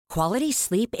Quality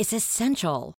sleep is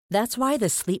essential. That's why the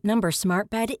Sleep Number Smart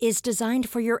Bed is designed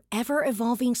for your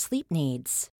ever-evolving sleep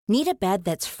needs. Need a bed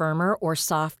that's firmer or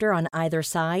softer on either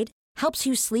side? Helps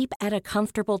you sleep at a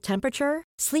comfortable temperature?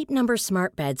 Sleep Number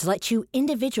Smart Beds let you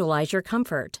individualize your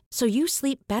comfort, so you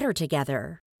sleep better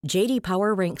together. J.D.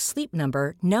 Power ranks Sleep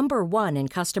Number number 1 in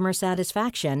customer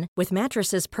satisfaction with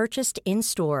mattresses purchased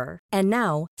in-store. And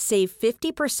now, save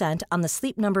 50% on the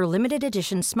Sleep Number Limited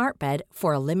Edition Smart Bed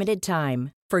for a limited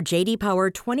time. For J.D. Power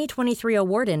 2023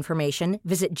 award information,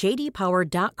 visit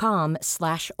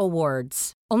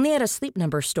jdpower.com/awards. Only at a Sleep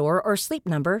Number store or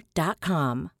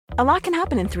sleepnumber.com. A lot can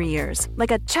happen in 3 years,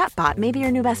 like a chatbot may be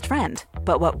your new best friend.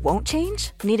 But what won't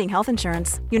change? Needing health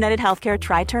insurance. United Healthcare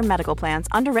Tri-Term Medical Plans,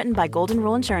 underwritten by Golden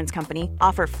Rule Insurance Company,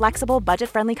 offer flexible,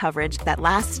 budget-friendly coverage that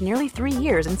lasts nearly 3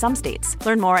 years in some states.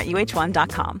 Learn more at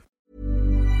uh1.com.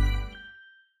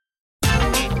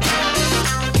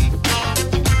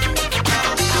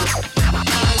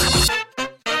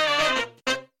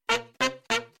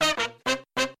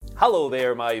 Hello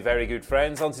there, my very good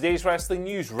friends. On today's wrestling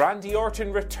news, Randy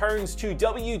Orton returns to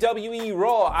WWE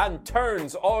Raw and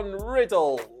turns on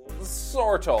Riddle.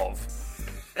 Sort of.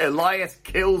 Elias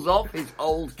kills off his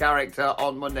old character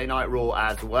on Monday Night Raw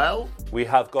as well. We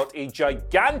have got a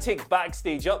gigantic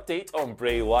backstage update on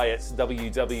Bray Wyatt's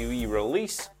WWE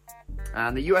release.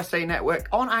 And the USA Network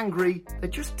aren't angry, they're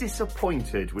just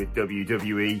disappointed with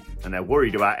WWE and they're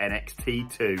worried about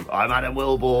NXT too. I'm Adam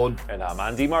Wilborn. And I'm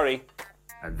Andy Murray.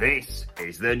 And this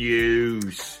is the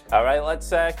news. All right, let's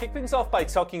kick things off by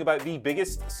talking about the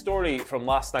biggest story from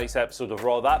last night's episode of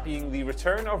Raw, that being the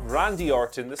return of Randy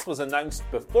Orton. This was announced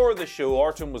before the show.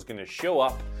 Orton was going to show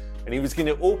up and he was going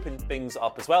to open things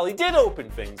up as well. He did open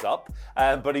things up,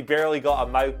 but he barely got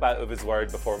a mouth out of his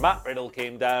word before Matt Riddle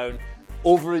came down.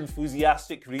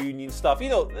 Over-enthusiastic reunion stuff. You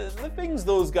know, the things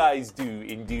those guys do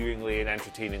endearingly and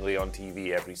entertainingly on TV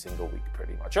every single week,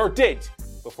 pretty much. Or did,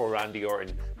 before Randy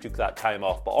Orton took that time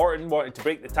off. But Orton wanted to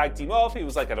break the tag team off. He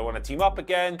was like, I don't want to team up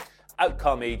again. Out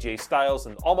come AJ Styles,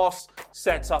 and Omos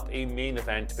sets up a main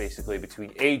event, basically, between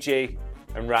AJ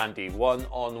and Randy,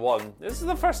 one-on-one. This is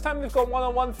the first time they've gone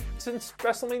one-on-one since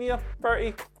WrestleMania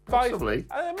 35. Possibly.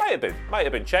 It might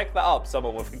have been. Check that up,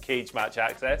 someone with a cage match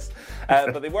access.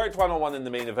 But they worked one-on-one in the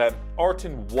main event.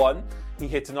 Orton won. He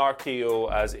hit an RKO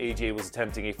as AJ was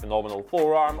attempting a phenomenal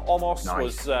forearm.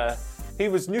 Omos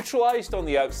was neutralized on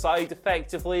the outside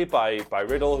effectively by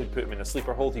Riddle, who put him in a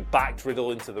sleeper hold. He backed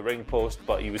Riddle into the ring post,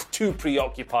 but he was too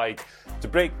preoccupied to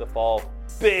break the fall.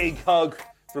 Big hug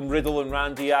from Riddle and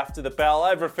Randy after the bell.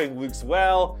 Everything looks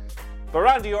well. But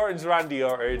Randy Orton's Randy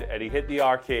Orton, and he hit the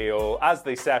RKO as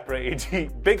they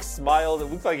separated. Big smile that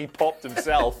looked like he popped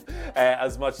himself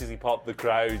as much as he popped the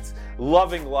crowds.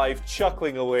 Loving life,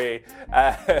 chuckling away.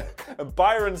 And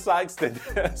Byron Saxton,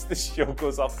 as the show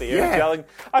goes off the air, yelling,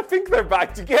 I think they're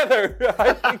back together.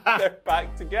 I think they're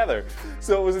back together.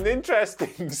 So it was an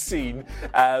interesting scene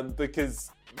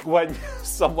because when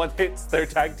someone hits their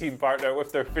tag team partner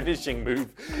with their finishing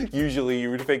move, usually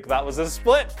you would think that was a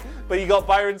split, but you got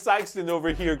Byron Saxton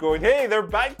over here going, hey, they're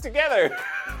back together.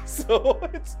 So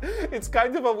it's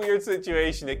kind of a weird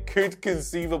situation. It could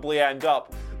conceivably end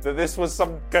up that this was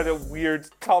some kind of weird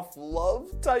tough love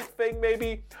type thing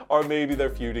maybe, or maybe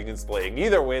they're feuding and splitting.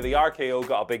 Either way, the RKO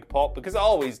got a big pop because it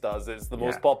always does. It's the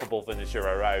most poppable finisher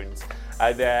around.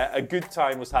 And a good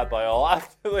time was had by all.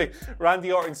 Actually,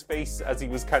 Randy Orton's face as he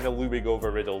was kind of looming over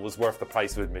Riddle was worth the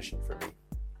price of admission for me.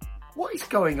 What is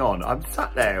going on? I'm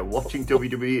sat there watching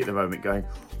WWE at the moment going,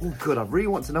 oh good, I really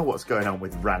want to know what's going on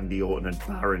with Randy Orton and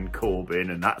Baron Corbin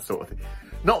and that sort of thing.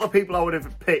 Not the people I would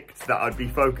have picked that I'd be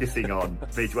focusing on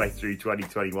midway through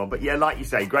 2021. But yeah, like you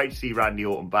say, great to see Randy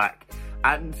Orton back.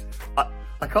 And I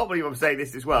can't believe I'm saying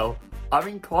this as well. I'm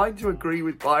inclined to agree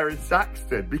with Byron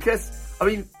Saxton because, I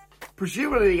mean,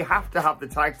 presumably you have to have the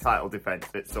tag title defence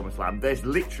at SummerSlam. There's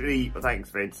literally,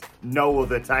 thanks Vince, no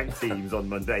other tag teams on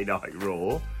Monday Night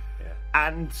Raw.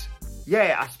 And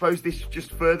yeah, I suppose this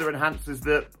just further enhances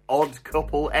the odd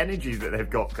couple energy that they've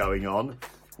got going on,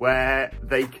 where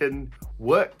they can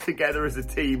work together as a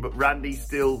team, but Randy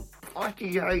still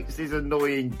fucking hates his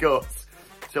annoying guts.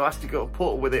 So has to go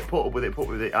put up with it.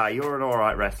 Ah, you're an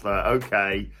alright wrestler.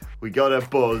 Okay, we got a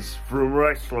buzz from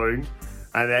wrestling.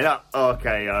 And then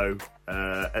RKO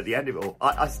at the end of it all.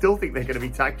 I still think they're going to be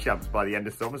tag champs by the end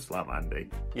of SummerSlam, Andy.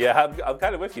 Yeah, I'm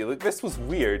kind of with you. Look, this was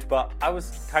weird, but I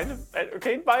was kind of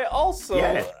entertained by it also.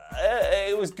 Yeah.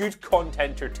 It was good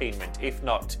content entertainment, if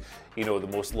not, the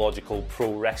most logical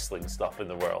pro wrestling stuff in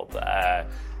the world.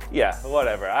 Yeah,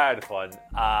 whatever. I had fun.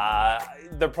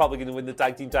 They're probably going to win the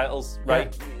tag team titles,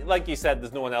 right? Yeah. Like you said,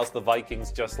 there's no one else. The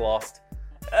Vikings just lost.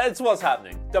 it's what's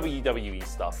happening. WWE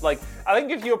stuff. Like, I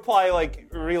think if you apply like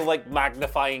real like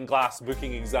magnifying glass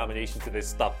booking examination to this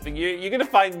stuff, you're going to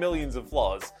find millions of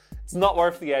flaws. It's not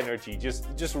worth the energy.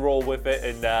 Just roll with it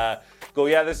and go,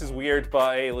 yeah, this is weird,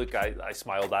 but hey, look, I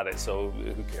smiled at it, so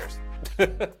who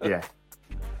cares? Yeah.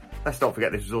 Let's not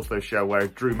forget this was also a show where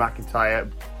Drew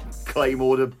McIntyre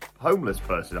claymored a homeless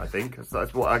person, I think.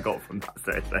 That's what I got from that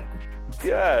Thursday.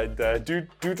 Yeah, and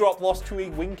Doudrop lost to a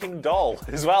winking doll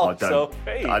as well.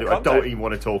 I don't even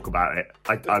want to talk about it.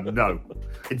 No.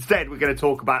 Instead, we're going to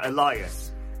talk about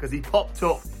Elias, because he popped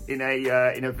up in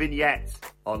a vignette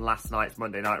on last night's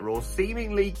Monday Night Raw,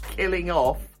 seemingly killing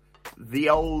off the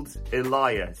old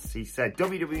Elias. He said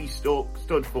WWE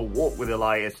stood for Walk with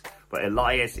Elias, but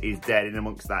Elias is dead. And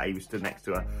amongst that, he was stood next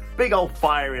to a big old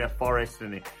fire in a forest,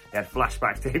 and he had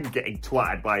flashbacks to him getting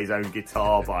twatted by his own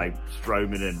guitar by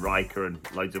Strowman and Riker and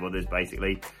loads of others,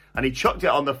 basically. And he chucked it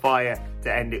on the fire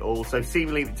to end it all, so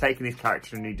seemingly taking his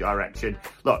character in a new direction.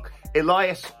 Look,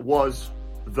 Elias was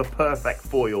the perfect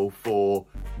foil for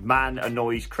man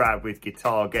annoys crowd with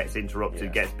guitar, gets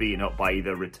interrupted, gets beaten up by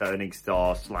either returning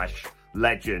star /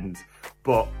 legend.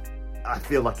 But I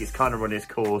feel like it's kind of run its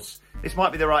course. This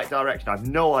might be the right direction. I have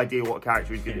no idea what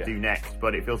character he's going to do next,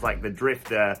 but it feels like the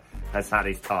Drifter has had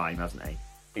his time, hasn't he?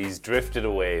 He's drifted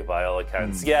away by all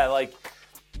accounts. Yeah, like,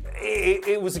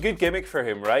 it was a good gimmick for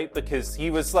him, right? Because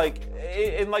he was like,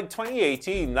 in like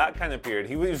 2018, that kind of period,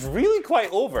 he was really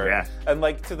quite over. Yeah. And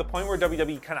like to the point where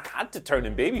WWE kind of had to turn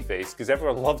him babyface because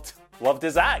everyone loved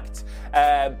his act.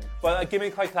 But a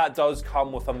gimmick like that does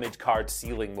come with a mid-card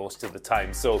ceiling most of the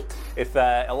time. So if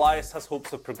Elias has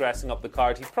hopes of progressing up the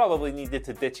card, he probably needed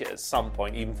to ditch it at some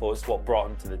point, even though it's what brought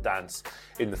him to the dance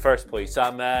in the first place.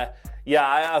 Yeah,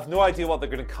 I have no idea what they're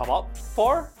going to come up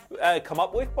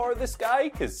with for this guy,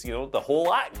 because, you know, the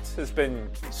whole act has been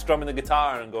strumming the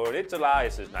guitar and going, it's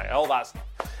Elias's night, all that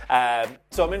stuff.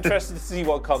 So I'm interested to see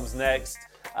what comes next.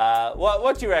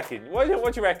 What do you reckon? What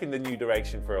do you reckon the new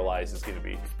direction for Elias is going to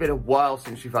be? It's been a while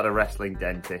since we've had a wrestling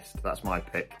dentist. That's my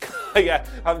pick. Yeah,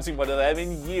 I haven't seen one of them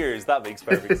in years. That makes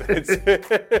perfect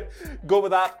sense. Go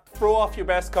with that. Throw off your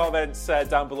best comments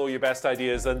down below, your best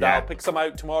ideas, and I'll pick some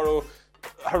out tomorrow.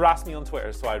 Harass me on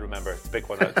Twitter so I remember to pick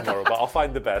one out tomorrow, but I'll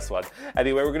find the best one.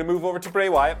 Anyway, we're going to move over to Bray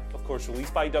Wyatt, of course,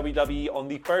 released by WWE on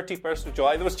the 31st of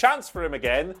July. There was a chance for him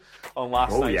again on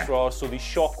last night's Raw, so the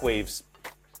shockwaves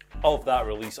of that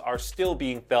release are still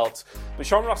being felt. But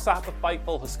Sean Ross Sapp of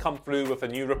Fightful has come through with a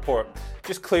new report,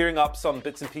 just clearing up some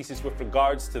bits and pieces with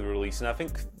regards to the release. And I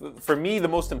think, for me, the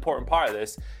most important part of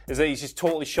this is that he's just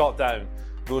totally shot down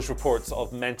those reports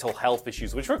of mental health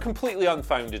issues, which were completely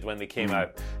unfounded when they came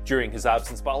out during his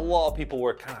absence. But a lot of people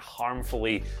were kind of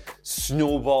harmfully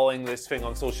snowballing this thing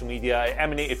on social media. It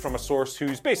emanated from a source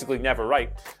who's basically never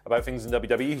right about things in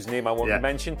WWE, whose name I won't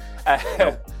mention.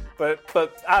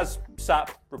 But as Sapp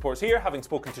reports here, having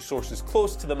spoken to sources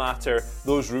close to the matter,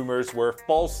 those rumours were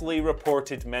falsely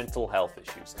reported mental health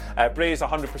issues. Bray is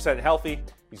 100% healthy.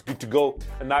 He's good to go.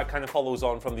 And that kind of follows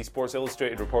on from the Sports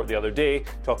Illustrated report the other day,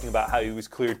 talking about how he was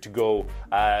cleared to go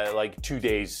like 2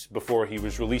 days before he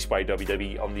was released by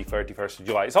WWE on the 31st of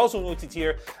July. It's also noted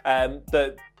here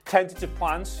that tentative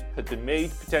plans had been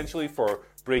made potentially for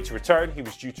Bray to return. He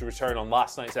was due to return on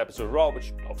last night's episode of Raw,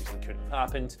 which obviously couldn't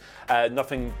have happened.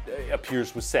 Nothing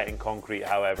appears was set in concrete,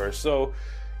 however. So,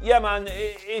 yeah, man,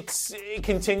 it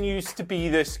continues to be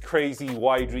this crazy,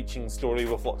 wide-reaching story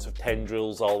with lots of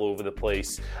tendrils all over the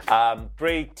place.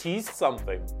 Bray teased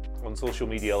something on social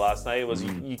media last night. It was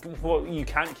you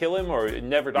can't kill him, or it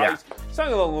never dies.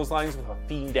 Something along those lines, with a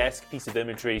fiend-esque piece of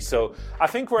imagery. So I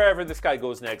think wherever this guy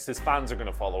goes next, his fans are going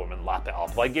to follow him and lap it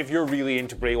up. Like, if you're really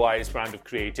into Bray Wyatt's brand of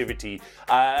creativity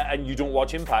and you don't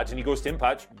watch Impact and he goes to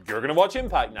Impact, you're going to watch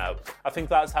Impact now. I think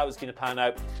that's how it's going to pan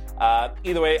out.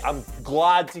 Either way, I'm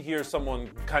glad to hear someone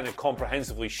kind of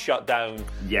comprehensively shut down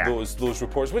those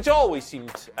reports, which always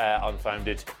seemed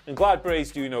unfounded. And glad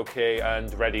Bray's doing okay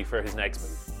and ready for his next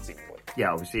move.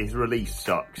 Yeah, obviously his release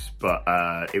sucks, but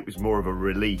it was more of a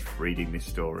relief reading this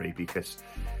story because,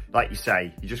 like you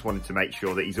say, you just wanted to make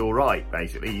sure that he's all right,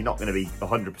 basically. You're not going to be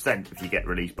 100% if you get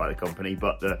released by the company,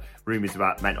 but the rumours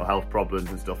about mental health problems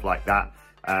and stuff like that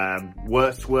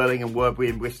were swirling and were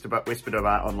being whispered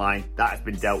about online. That has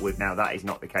been dealt with now. That is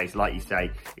not the case. Like you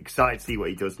say, excited to see what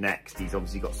he does next. He's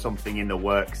obviously got something in the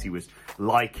works. He was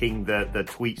liking the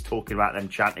tweets talking about them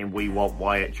chanting "We want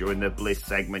Wyatt" during the Bliss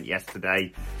segment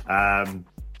yesterday.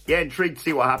 Intrigued to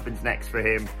see what happens next for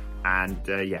him. And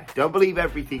don't believe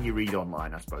everything you read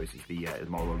online, I suppose, is the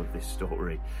moral of this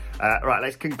story. Right,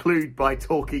 let's conclude by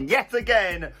talking yet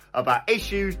again about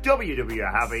issues WWE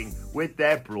are having with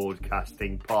their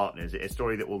broadcasting partners. It's a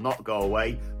story that will not go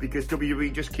away because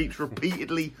WWE just keeps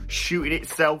repeatedly shooting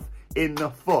itself in the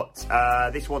foot.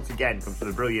 This once again comes from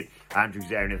the brilliant Andrew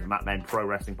Zarian of the Mat Men Pro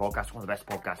Wrestling Podcast, one of the best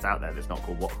podcasts out there that's not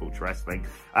called What Culture Wrestling,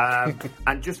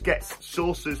 and just gets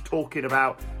sources talking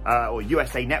about, or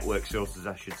USA Network sources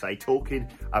I should say, talking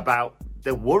about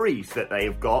the worries that they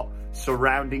have got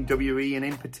surrounding WWE and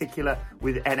in particular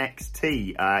with NXT.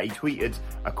 He tweeted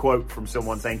a quote from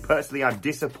someone saying, "Personally, I'm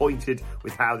disappointed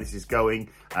with how this is going."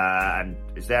 And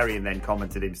Zarian then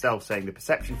commented himself saying, "The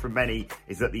perception from many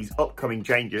is that these upcoming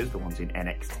changes, the ones in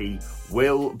NXT,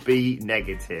 will be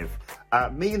negative."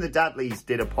 Me and the Dadleys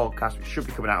did a podcast, which should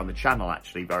be coming out on the channel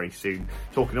actually very soon,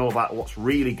 talking all about what's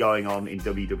really going on in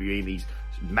WWE, these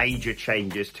major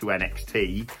changes to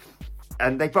NXT.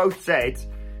 And they both said,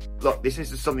 look, this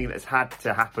is something that's had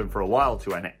to happen for a while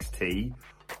to NXT,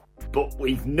 but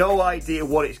we've no idea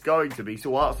what it's going to be. So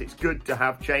whilst it's good to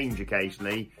have change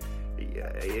occasionally,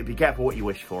 be careful what you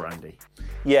wish for, Andy.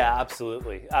 Yeah,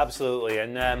 absolutely.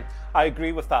 And I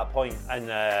agree with that point.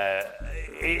 And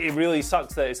it really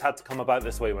sucks that it's had to come about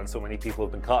this way when so many people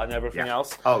have been cut and everything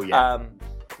else. Oh, yeah.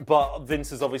 But Vince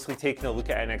has obviously taken a look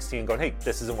at NXT and gone, hey,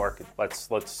 this isn't working. Let's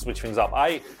switch things up.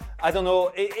 I don't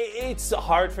know. It's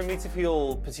hard for me to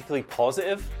feel particularly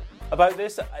positive about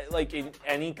this, like in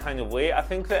any kind of way. I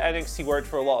think that NXT worked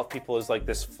for a lot of people as like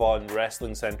this fun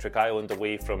wrestling-centric island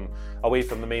away from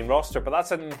the main roster, but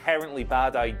that's an inherently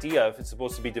bad idea if it's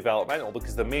supposed to be developmental,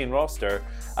 because the main roster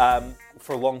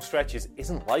for long stretches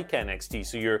isn't like NXT.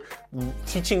 So you're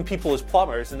teaching people as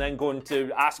plumbers and then going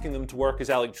to asking them to work as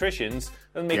electricians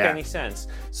doesn't make any sense.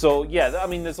 So yeah, I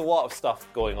mean, there's a lot of stuff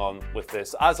going on with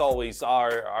this. As always,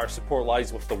 our support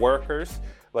lies with the workers.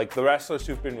 Like, the wrestlers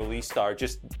who've been released are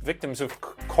just victims of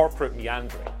corporate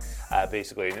meandering,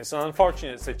 basically. And it's an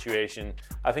unfortunate situation.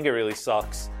 I think it really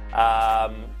sucks.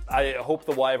 I hope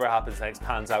that whatever happens next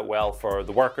pans out well for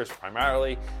the workers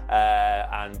primarily,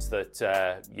 and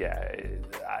that,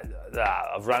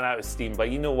 I've run out of steam, but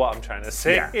you know what I'm trying to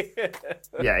say.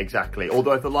 Yeah, exactly.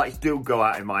 Although if the lights do go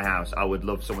out in my house, I would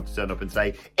love someone to turn up and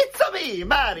say, "It's me,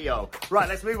 Mario." Right,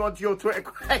 let's move on to your Twitter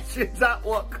questions at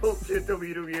What Culture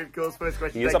WWE. Of course, first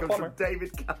question today comes from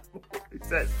David Campbell, who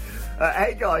says,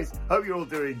 "Hey guys, hope you're all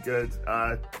doing good."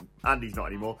 Andy's not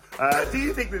anymore. Do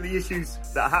you think that the issues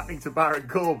that are happening to Baron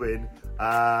Corbin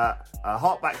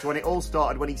hark back to when it all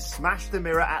started, when he smashed the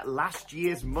mirror at last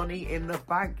year's Money in the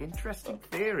Bank? Interesting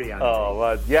theory, Andy. Oh,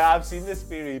 man. Yeah, I've seen this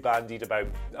theory bandied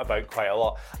about quite a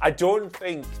lot. I don't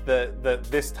think that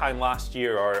this time last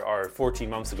year or 14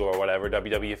 months ago or whatever,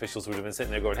 WWE officials would have been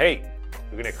sitting there going, hey,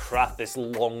 we're going to craft this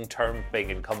long-term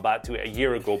thing and come back to it a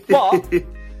year ago.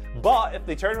 But if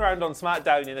they turn around on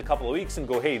SmackDown in a couple of weeks and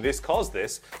go, hey, this caused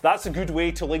this, that's a good way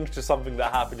to link to something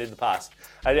that happened in the past.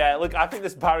 And look, I think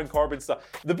this Baron Corbin stuff,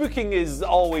 the booking is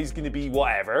always going to be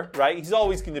whatever, right? He's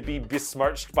always going to be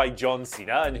besmirched by John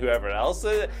Cena and whoever else.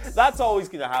 That's always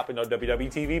going to happen on WWE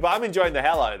TV, but I'm enjoying the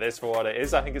hell out of this for what it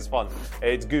is. I think it's fun.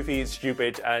 It's goofy, it's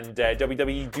stupid, and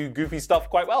WWE do goofy stuff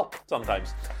quite well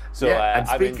sometimes. So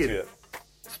I'm into it.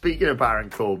 Speaking of Baron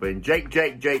Corbin, Jake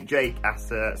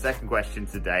asked a second question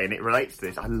today, and it relates to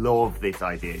this. I love this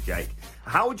idea, Jake.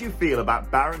 How would you feel about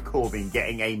Baron Corbin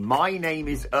getting a My Name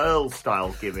is Earl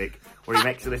style gimmick, where he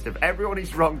makes a list of everyone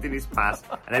he's wronged in his past,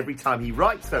 and every time he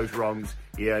rights those wrongs,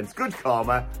 he earns good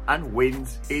karma and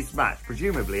wins his match?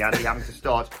 Presumably, Andy having to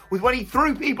start with when he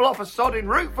threw people off a sodding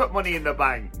roof at Money in the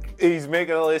Bank. He's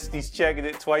making a list, he's checking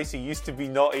it twice. He used to be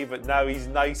naughty, but now he's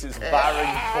nice. It's Baron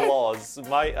Claus.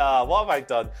 What have I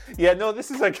done? Yeah, no,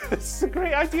 this is a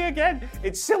great idea again.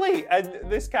 It's silly, and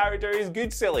this character is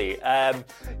good silly.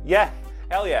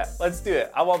 Hell yeah, let's do it.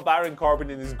 I want Baron Corbin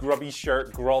in his grubby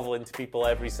shirt groveling to people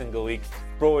every single week,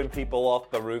 throwing people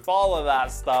off the roof, all of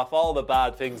that stuff, all the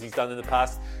bad things he's done in the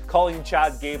past. Calling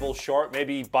Chad Gable short,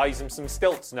 maybe he buys him some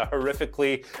stilts in a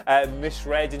horrifically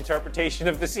misread interpretation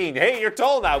of the scene. Hey, you're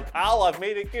tall now, pal, I've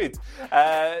made it good.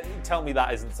 Tell me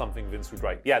that isn't something Vince would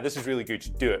write. Yeah, this is really good,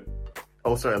 do it.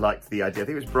 Also, I liked the idea. I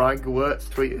think it was Brian Gewirtz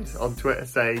tweeted on Twitter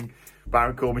saying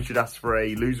Baron Corbin should ask for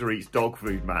a loser eats dog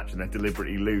food match and then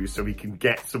deliberately lose so he can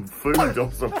get some food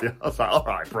or something. I was like, all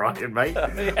right, Brian, mate.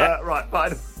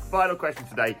 Right, final question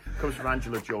today comes from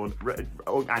Angela Dawn,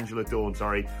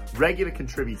 regular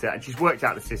contributor, and she's worked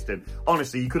out the system.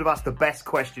 Honestly, you could have asked the best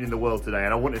question in the world today,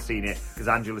 and I wouldn't have seen it because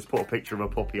Angela's put a picture of a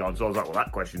puppy on, so I was like, well,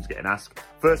 that question's getting asked.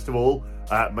 First of all,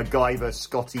 MacGyver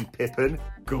Scottie Pippen,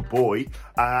 good boy.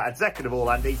 And second of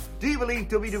all, Andy, do you believe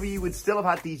WWE would still have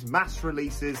had these mass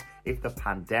releases if the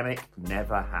pandemic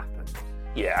never happened?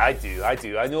 Yeah, I do.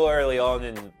 I know early on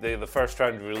in the first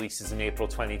round of releases in April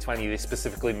 2020, they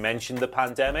specifically mentioned the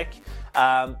pandemic.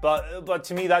 But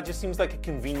to me, that just seems like a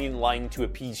convenient line to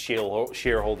appease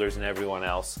shareholders and everyone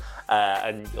else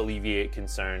and alleviate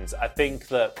concerns. I think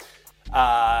that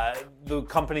the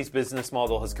company's business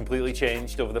model has completely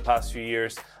changed over the past few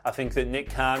years. I think that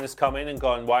Nick Khan has come in and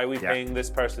gone, why are we paying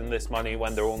this person this money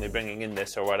when they're only bringing in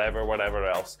this or whatever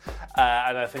else?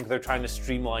 And I think they're trying to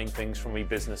streamline things from a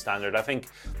business standard. I think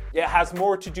it has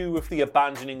more to do with the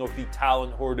abandoning of the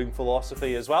talent hoarding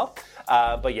philosophy as well.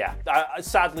 But yeah,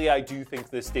 sadly, I do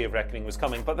think this day of reckoning was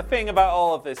coming. But the thing about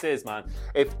all of this is, man,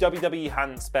 if WWE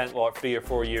hadn't spent, 3 or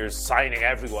 4 years signing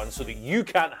everyone so that you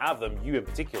can't have them, you in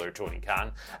particular, Tony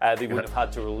Khan, they wouldn't have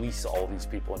had to release all these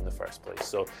people in the first place.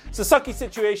 So it's a sucky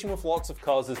situation with lots of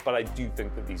causes, but I do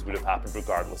think that these would have happened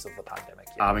regardless of the pandemic.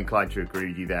 Yeah. I'm inclined to agree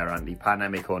with you there, Andy.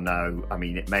 Pandemic or no, I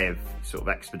mean, it may have sort of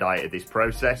expedited this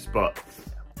process, but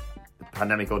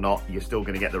pandemic or not, you're still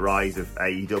going to get the rise of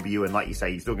AEW, and like you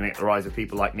say, you're still going to get the rise of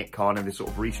people like Nick Khan and this sort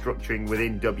of restructuring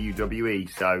within WWE.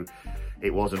 So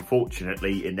it was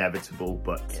unfortunately inevitable,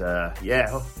 but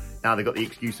now they've got the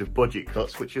excuse of budget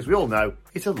cuts, which, as we all know,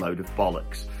 is a load of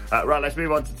bollocks. Right, let's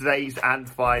move on to today's, and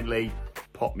finally,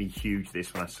 popped me huge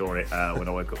this when I saw it when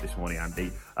I woke up this morning,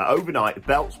 Andy. Overnight,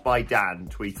 Belts by Dan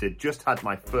tweeted, just had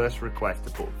my first request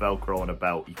to put Velcro on a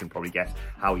belt. You can probably guess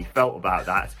how he felt about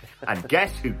that. And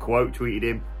guess who quote tweeted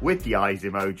him with the eyes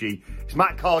emoji? It's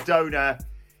Matt Cardona.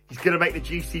 He's going to make the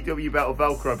GCW belt a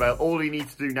Velcro belt. All he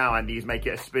needs to do now, Andy, is make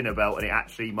it a spinner belt, and it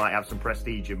actually might have some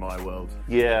prestige in my world.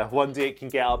 Yeah, one day it can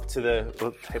get up to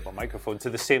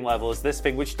the same level as this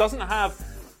thing, which doesn't have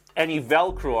any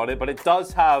Velcro on it, but it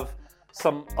does have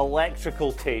some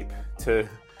electrical tape to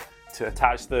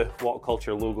attach the What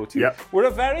Culture logo to. Yep. We're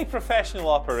a very professional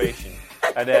operation,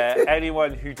 and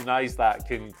anyone who denies that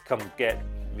can come get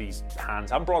these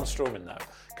hands. I'm Braun Strowman now.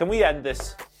 Can we end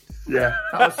this? Yeah,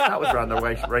 that was around the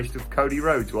waist of Cody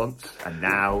Rhodes once, and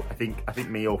now I think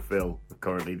me or Phil are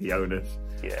currently the owners.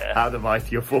 Yeah. How the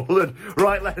mighty have fallen.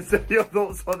 Right, let us know your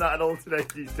thoughts on that and all today's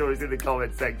news stories in the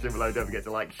comments section below. Don't forget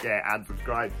to like, share, and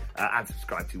subscribe. And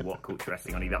subscribe to What Culture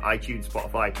Wrestling on either iTunes,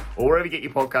 Spotify, or wherever you get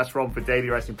your podcasts from for Daily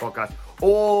Wrestling Podcast.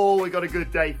 Oh, we got a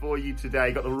good day for you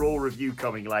today. Got the Raw review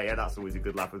coming later. That's always a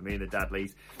good laugh with me and the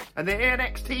Dadleys. And the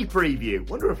NXT preview.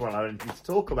 Wonder if we'll have anything to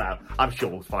talk about. I'm sure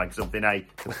we'll find something,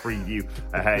 to preview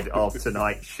ahead of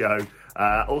tonight's show.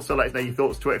 Also, let us know your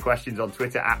thoughts, Twitter questions on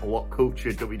Twitter at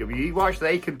WhatCultureWWE. Watch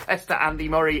they can pester Andy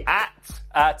Murray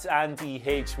at Andy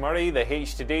H. Murray. The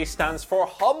H today stands for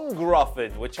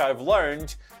Humgruffin, which I've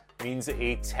learned means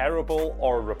a terrible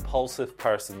or repulsive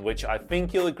person, which I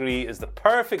think you'll agree is the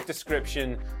perfect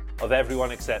description of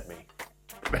everyone except me.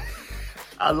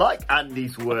 I like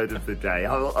Andy's word of the day.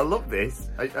 I love this.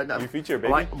 You feature,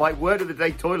 baby. My word of the day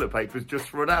toilet paper's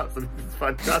just run out, so this is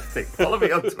fantastic. Follow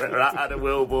me on Twitter at Adam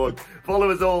Wilborn.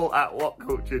 Follow us all at What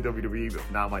Culture WWE. But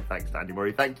for now, my thanks to Andy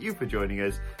Murray. Thank you for joining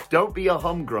us. Don't be a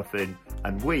humgruffin,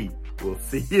 and we will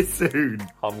see you soon.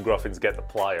 Humgruffins get the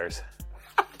pliers.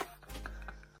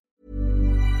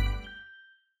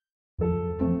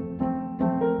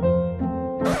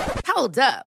 Hold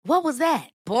up. What was that?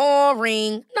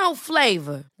 Boring. No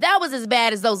flavor. That was as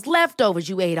bad as those leftovers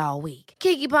you ate all week.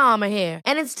 Keke Palmer here.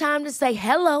 And it's time to say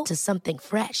hello to something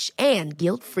fresh and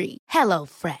guilt-free. Hello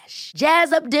Fresh.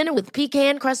 Jazz up dinner with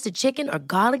pecan-crusted chicken or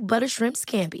garlic butter shrimp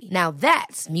scampi. Now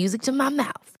that's music to my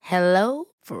mouth. Hello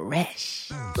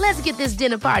Fresh. Let's get this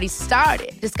dinner party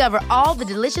started. Discover all the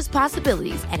delicious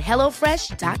possibilities at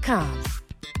HelloFresh.com.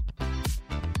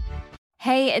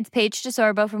 Hey, it's Paige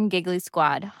DeSorbo from Giggly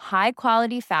Squad. High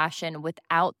quality fashion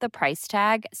without the price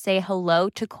tag. Say hello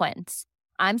to Quince.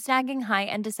 I'm snagging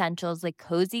high-end essentials like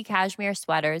cozy cashmere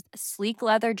sweaters, sleek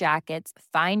leather jackets,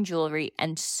 fine jewelry,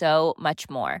 and so much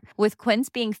more. With Quince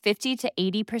being 50 to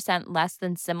 80% less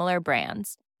than similar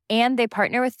brands. And they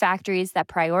partner with factories that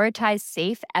prioritize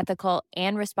safe, ethical,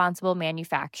 and responsible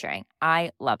manufacturing.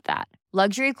 I love that.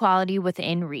 Luxury quality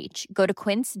within reach. Go to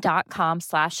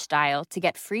quince.com/style to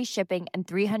get free shipping and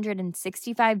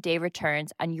 365-day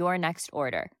returns on your next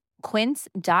order.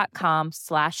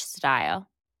 Quince.com/style.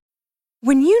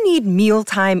 When you need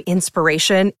mealtime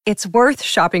inspiration, it's worth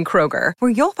shopping Kroger, where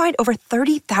you'll find over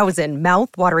 30,000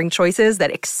 mouth-watering choices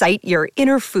that excite your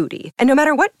inner foodie. And no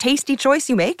matter what tasty choice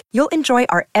you make, you'll enjoy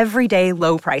our everyday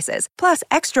low prices, plus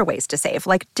extra ways to save,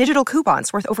 like digital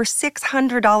coupons worth over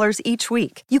 $600 each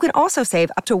week. You can also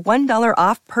save up to $1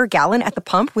 off per gallon at the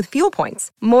pump with fuel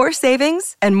points. More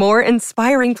savings and more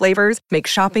inspiring flavors make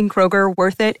shopping Kroger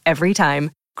worth it every time.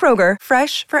 Kroger,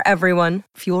 fresh for everyone.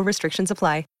 Fuel restrictions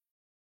apply.